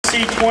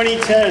GTC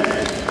 2010.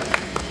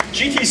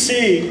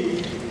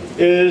 GTC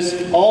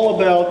is all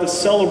about the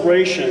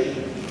celebration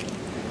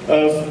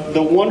of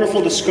the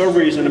wonderful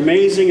discoveries and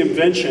amazing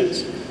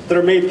inventions that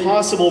are made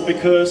possible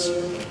because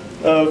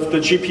of the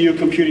GPU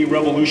computing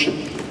revolution.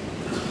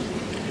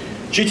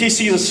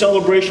 GTC is a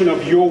celebration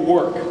of your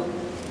work.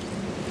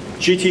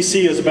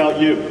 GTC is about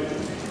you.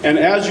 And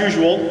as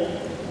usual,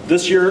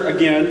 this year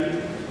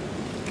again,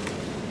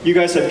 you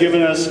guys have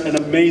given us an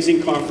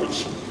amazing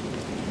conference.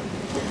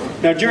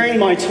 Now, during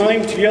my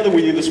time together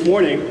with you this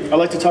morning, I'd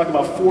like to talk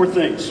about 4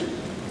 things.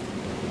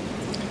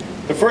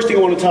 The first thing I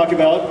want to talk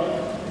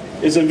about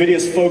is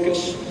NVIDIA's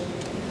focus.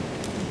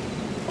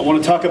 I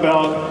want to talk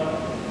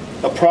about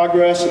the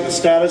progress and the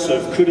status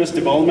of CUDA's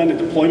development and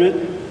deployment.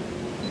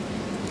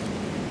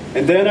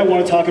 And then I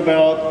want to talk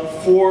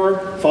about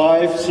 4,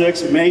 5,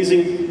 6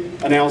 amazing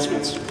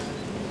announcements.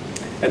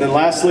 And then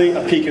lastly,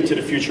 a peek into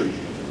the future.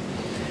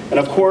 And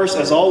of course,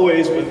 as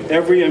always, with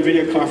every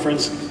NVIDIA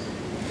conference,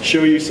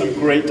 show you some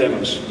great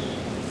demos.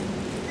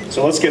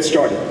 So let's get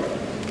started.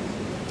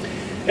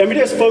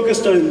 NVIDIA is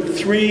focused on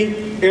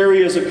 3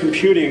 areas of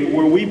computing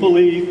where we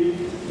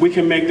believe we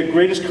can make the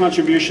greatest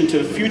contribution to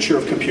the future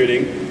of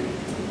computing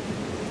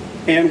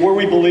and where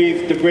we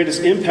believe the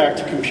greatest impact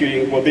to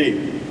computing will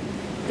be.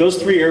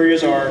 Those 3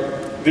 areas are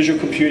visual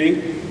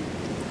computing,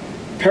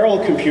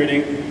 parallel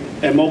computing,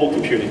 and mobile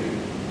computing.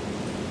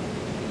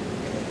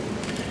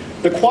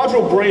 The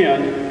Quadro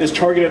brand is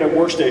targeted at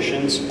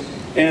workstations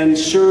and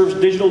serves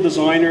digital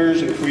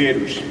designers and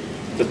creators.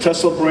 The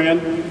Tesla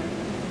brand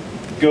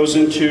goes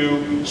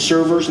into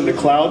servers in the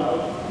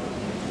cloud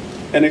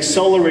and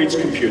accelerates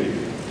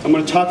computing. I'm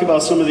going to talk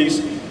about some of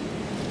these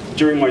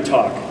during my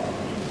talk.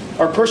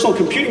 Our personal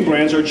computing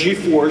brands are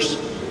GeForce,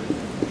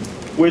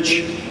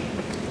 which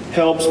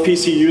helps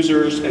PC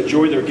users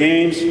enjoy their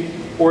games,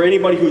 or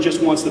anybody who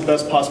just wants the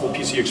best possible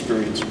PC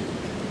experience.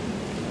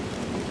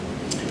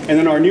 And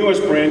then our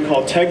newest brand,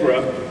 called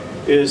Tegra,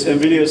 is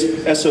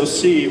NVIDIA's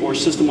SoC, or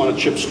System on a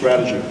Chip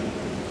strategy.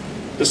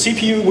 The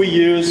CPU we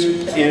use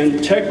in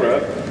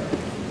Tegra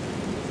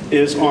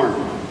is ARM.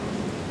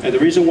 And the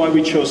reason why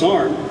we chose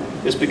ARM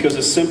is because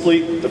it's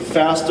simply the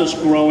fastest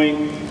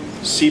growing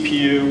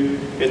CPU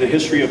in the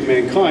history of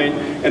mankind,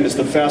 and it's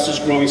the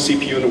fastest growing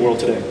CPU in the world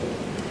today.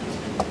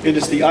 It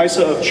is the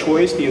ISA of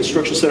choice, the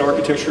instruction set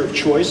architecture of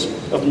choice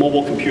of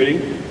mobile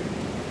computing,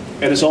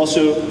 and it's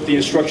also the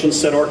instruction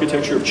set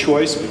architecture of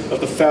choice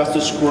of the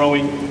fastest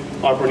growing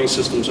operating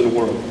systems in the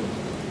world.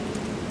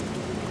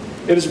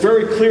 It is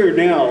very clear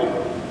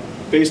now,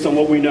 based on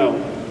what we know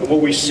and what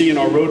we see in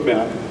our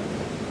roadmap,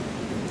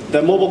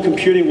 that mobile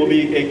computing will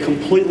be a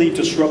completely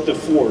disruptive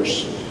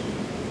force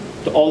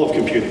to all of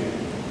computing.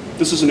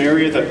 This is an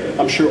area that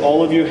I'm sure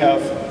all of you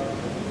have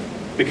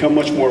become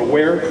much more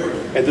aware,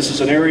 and this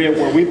is an area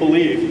where we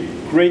believe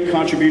great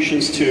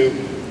contributions to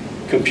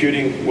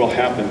computing will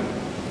happen.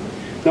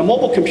 Now,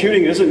 mobile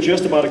computing isn't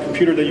just about a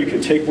computer that you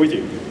can take with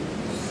you.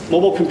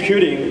 Mobile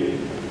computing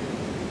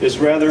is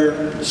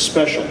rather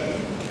special.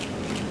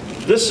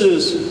 This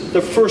is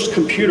the first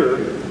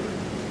computer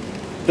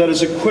that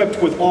is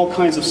equipped with all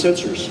kinds of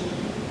sensors.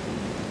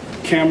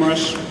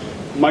 Cameras,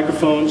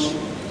 microphones,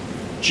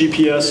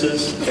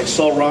 GPSs,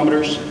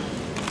 accelerometers.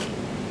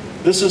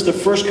 This is the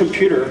first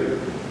computer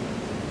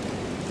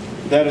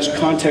that is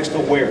context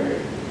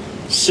aware,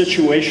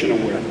 situation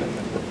aware.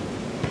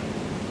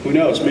 Who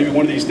knows, maybe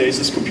one of these days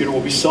this computer will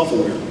be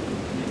self-aware.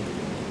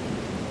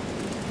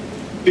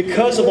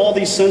 Because of all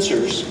these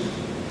sensors,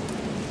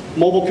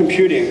 mobile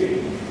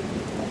computing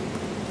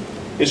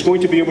is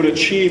going to be able to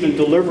achieve and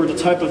deliver the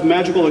type of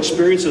magical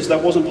experiences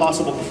that wasn't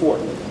possible before.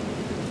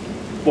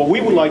 What we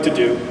would like to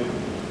do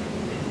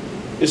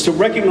is to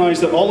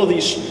recognize that all of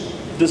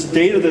this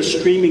data that's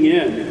streaming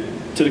in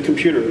to the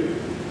computer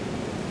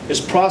is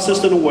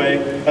processed in a way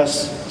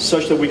as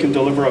such that we can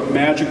deliver a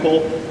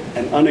magical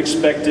and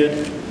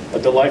unexpected, a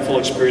delightful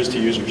experience to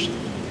users.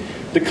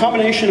 The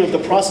combination of the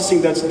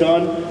processing that's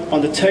done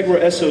on the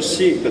Tegra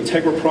SoC, the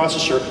Tegra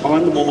processor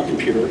on the mobile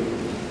computer,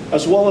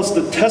 as well as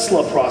the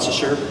Tesla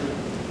processor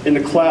in the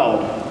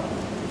cloud,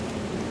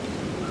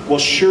 will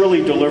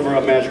surely deliver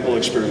a magical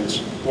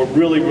experience. We're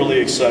really, really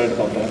excited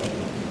about that.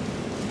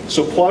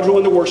 So Quadro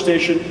in the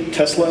workstation,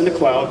 Tesla in the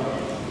cloud,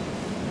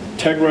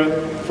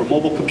 Tegra for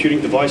mobile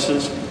computing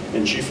devices,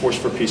 and GeForce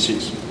for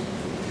PCs.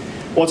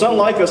 Well, it's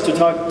unlike us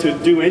to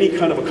do any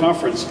kind of a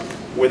conference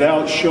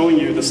without showing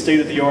you the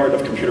state-of-the-art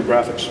of computer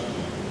graphics.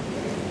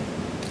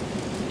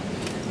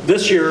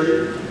 This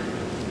year,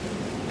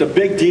 the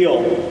big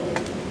deal,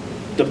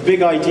 the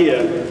big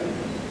idea,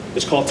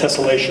 is called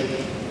tessellation.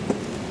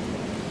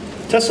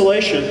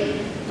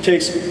 Tessellation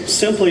takes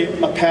simply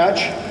a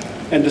patch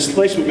and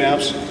displacement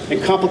maps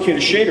and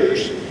complicated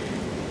shaders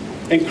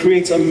and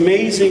creates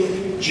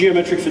amazing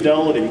geometric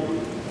fidelity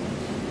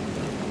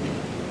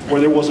where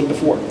there wasn't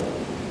before.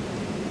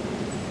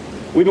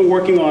 We've been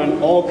working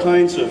on all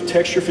kinds of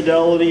texture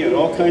fidelity and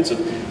all kinds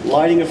of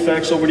lighting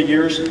effects over the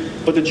years,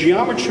 but the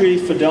geometry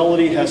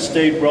fidelity has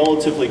stayed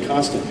relatively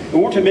constant. In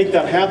order to make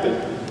that happen,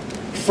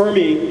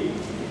 Fermi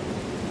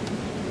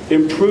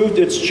improved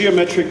its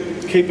geometric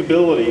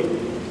capability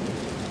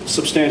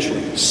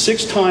substantially,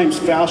 6 times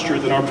faster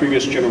than our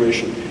previous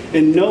generation.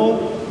 And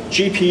no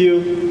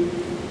GPU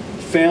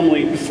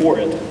family before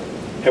it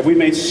have we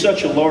made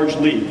such a large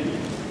leap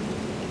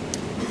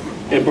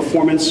in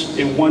performance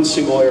in one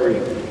single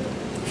area.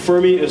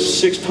 Fermi is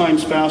 6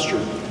 times faster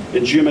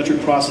in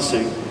geometric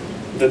processing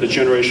than the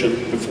generation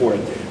before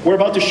it. We're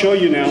about to show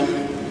you now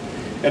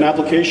an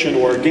application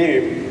or a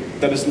game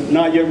that is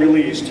not yet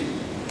released.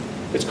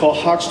 It's called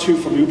HOX 2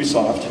 from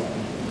Ubisoft.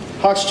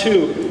 HOX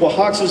 2, well,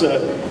 HOX is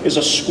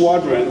a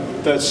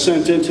squadron that's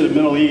sent into the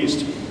Middle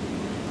East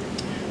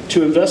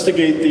to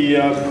investigate the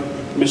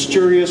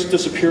mysterious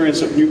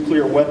disappearance of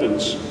nuclear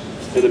weapons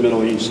in the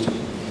Middle East.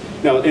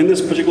 Now, in this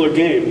particular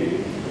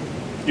game,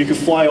 you can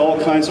fly all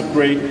kinds of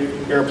great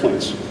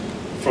airplanes,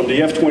 from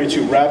the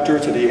F-22 Raptor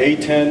to the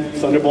A-10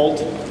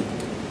 Thunderbolt.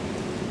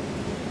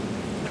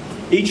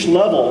 Each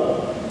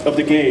level of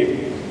the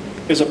game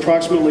is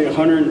approximately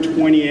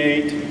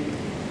 128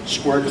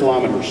 square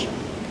kilometers,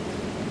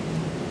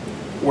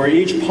 where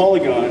each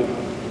polygon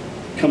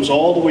comes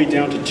all the way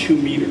down to 2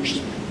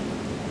 meters.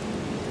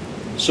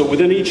 So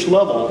within each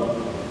level,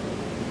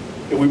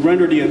 if we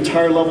render the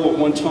entire level at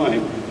one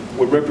time,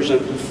 would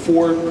represent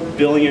 4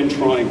 billion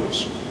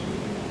triangles.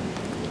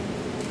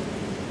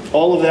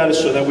 All of that is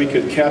so that we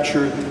could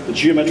capture the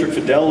geometric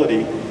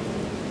fidelity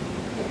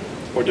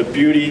or the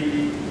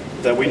beauty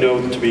that we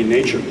know to be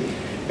nature.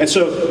 And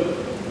so,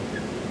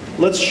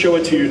 let's show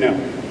it to you now.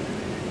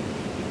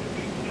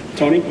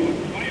 Tony?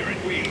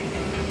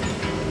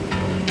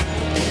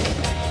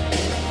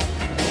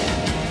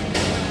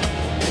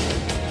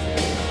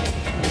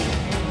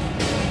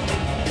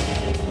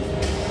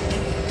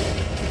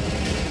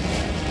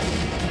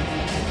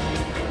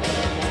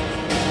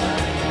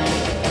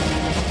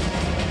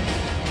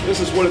 This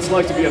is what it's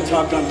like to be a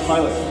Top Gun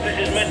pilot.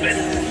 This is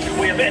Medved.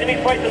 We have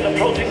enemy fighters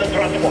approaching the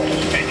transport.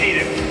 I see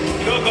them.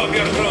 Look off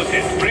your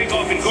closest. Break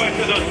off and go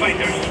after those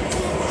fighters.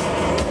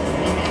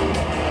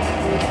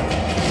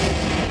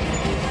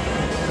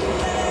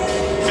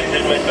 This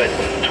is Medved.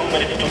 2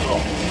 minutes to go.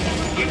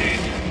 Good hit.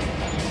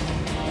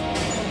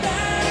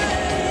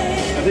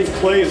 I think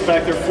Clay is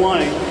back there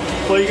flying.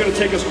 Clay, you're going to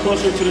take us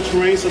closer to the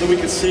terrain so that we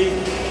can see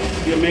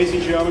the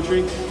amazing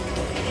geometry?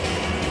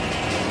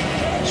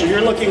 So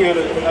you're looking at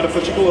a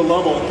particular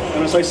level,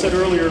 and as I said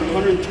earlier,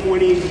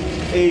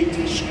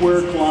 128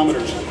 square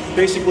kilometers,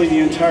 basically the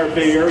entire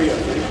Bay Area,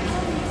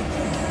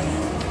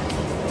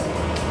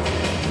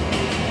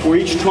 where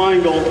each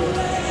triangle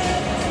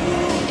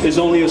is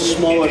only as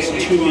small as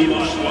 2 meters.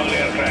 All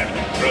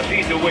aircraft.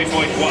 Proceed to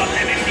waypoint 1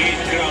 and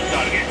engage ground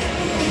target.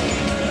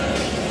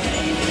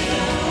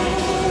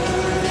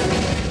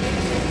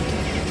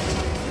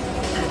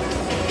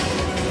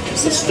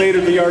 It's the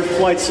state-of-the-art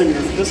flight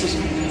simulator. This is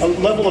a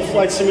level of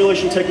flight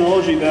simulation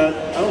technology that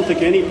I don't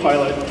think any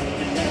pilot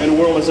in the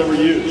world has ever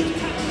used.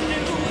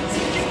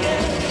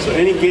 So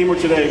any gamer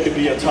today could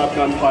be a Top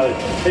Gun pilot.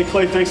 Hey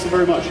Clay, thanks so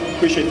very much.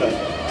 Appreciate that.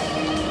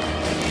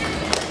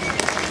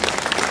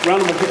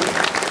 Round of applause.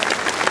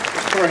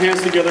 Let's put our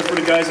hands together for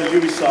the guys at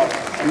Ubisoft.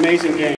 Amazing game.